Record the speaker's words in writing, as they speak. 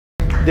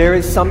There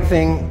is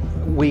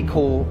something we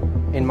call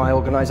in my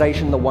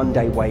organization the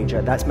one-day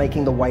wager. That's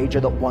making the wager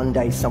that one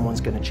day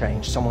someone's going to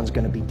change, someone's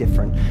going to be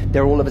different.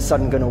 They're all of a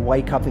sudden going to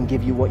wake up and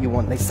give you what you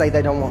want. They say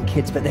they don't want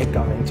kids, but they're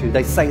going to.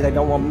 They say they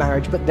don't want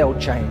marriage, but they'll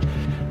change.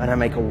 And I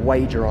make a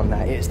wager on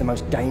that. It is the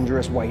most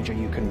dangerous wager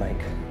you can make.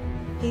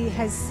 He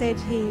has said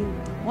he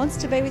wants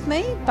to be with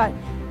me, but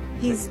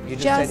he's You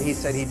just said he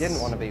said he didn't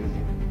want to be with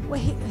you.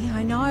 Well,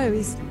 I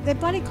know. They're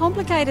bloody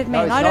complicated,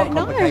 man. No, I don't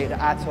know. it's not complicated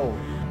at all.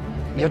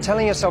 You're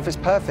telling yourself it's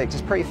perfect.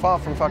 It's pretty far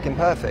from fucking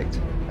perfect.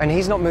 And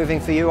he's not moving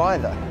for you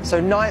either. So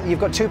you've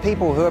got two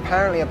people who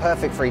apparently are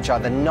perfect for each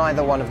other.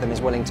 Neither one of them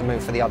is willing to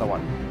move for the other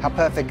one. How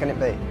perfect can it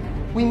be?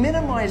 We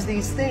minimize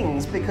these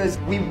things because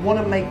we want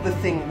to make the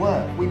thing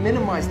work. We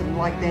minimize them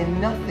like they're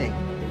nothing.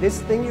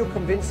 This thing you're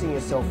convincing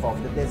yourself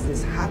of, that there's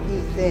this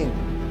happy thing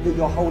that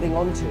you're holding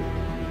on to.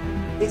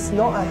 It's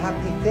not a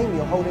happy thing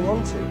you're holding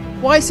on to.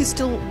 Why is he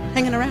still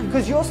hanging around?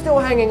 Because you're still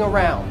hanging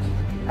around.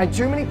 And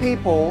too many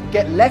people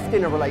get left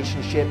in a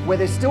relationship where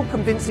they're still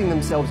convincing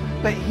themselves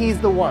that he's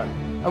the one.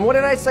 And what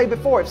did I say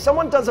before? If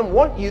someone doesn't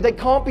want you, they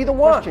can't be the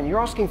one.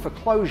 You're asking for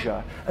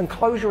closure, and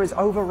closure is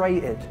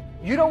overrated.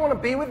 You don't want to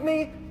be with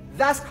me?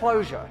 That's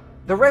closure.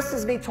 The rest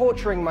is me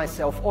torturing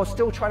myself or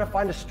still trying to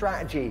find a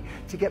strategy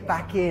to get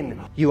back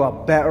in. You are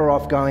better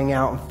off going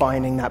out and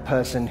finding that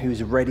person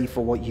who's ready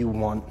for what you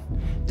want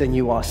than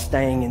you are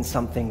staying in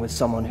something with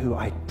someone who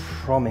I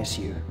promise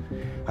you,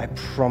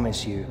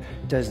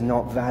 does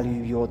not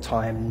value your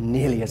time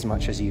nearly as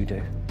much as you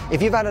do.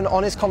 If you've had an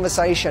honest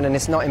conversation and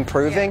it's not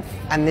improving,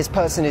 and this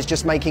person is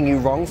just making you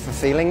wrong for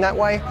feeling that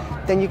way,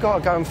 then you've got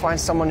to go and find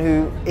someone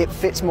who it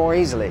fits more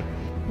easily.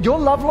 Your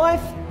love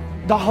life,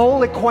 the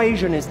whole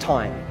equation is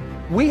time.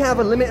 We have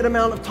a limited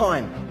amount of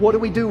time. What do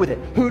we do with it?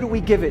 Who do we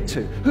give it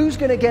to? Who's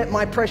going to get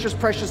my precious,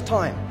 precious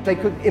time? They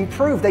could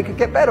improve, they could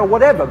get better,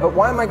 whatever, but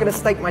why am I going to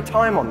stake my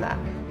time on that?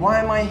 Why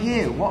am I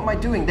here? What am I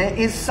doing? There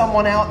is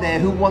someone out there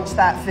who wants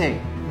that thing.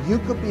 You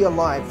could be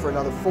alive for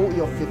another 40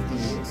 or 50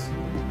 years.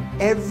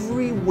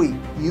 Every week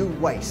you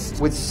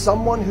waste with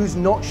someone who's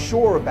not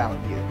sure about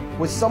you,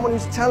 with someone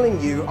who's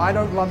telling you, I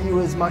don't love you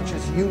as much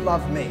as you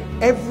love me.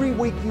 Every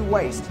week you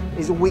waste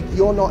is a week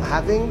you're not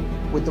having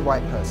with the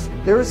right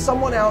person. There is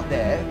someone out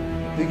there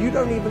who you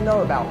don't even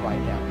know about right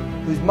now,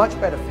 who's much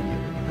better for you,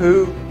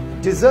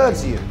 who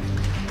deserves you,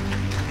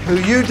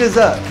 who you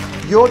deserve.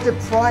 You're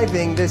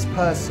depriving this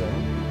person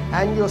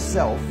and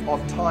yourself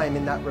of time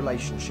in that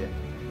relationship.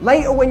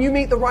 Later, when you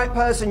meet the right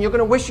person, you're going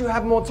to wish you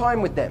had more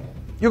time with them.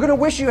 You're going to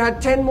wish you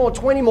had 10 more,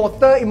 20 more,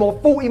 30 more,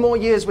 40 more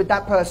years with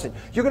that person.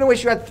 You're going to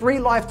wish you had 3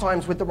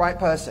 lifetimes with the right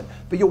person.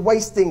 But you're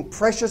wasting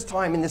precious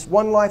time in this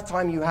one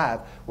lifetime you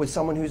have with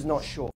someone who's not sure.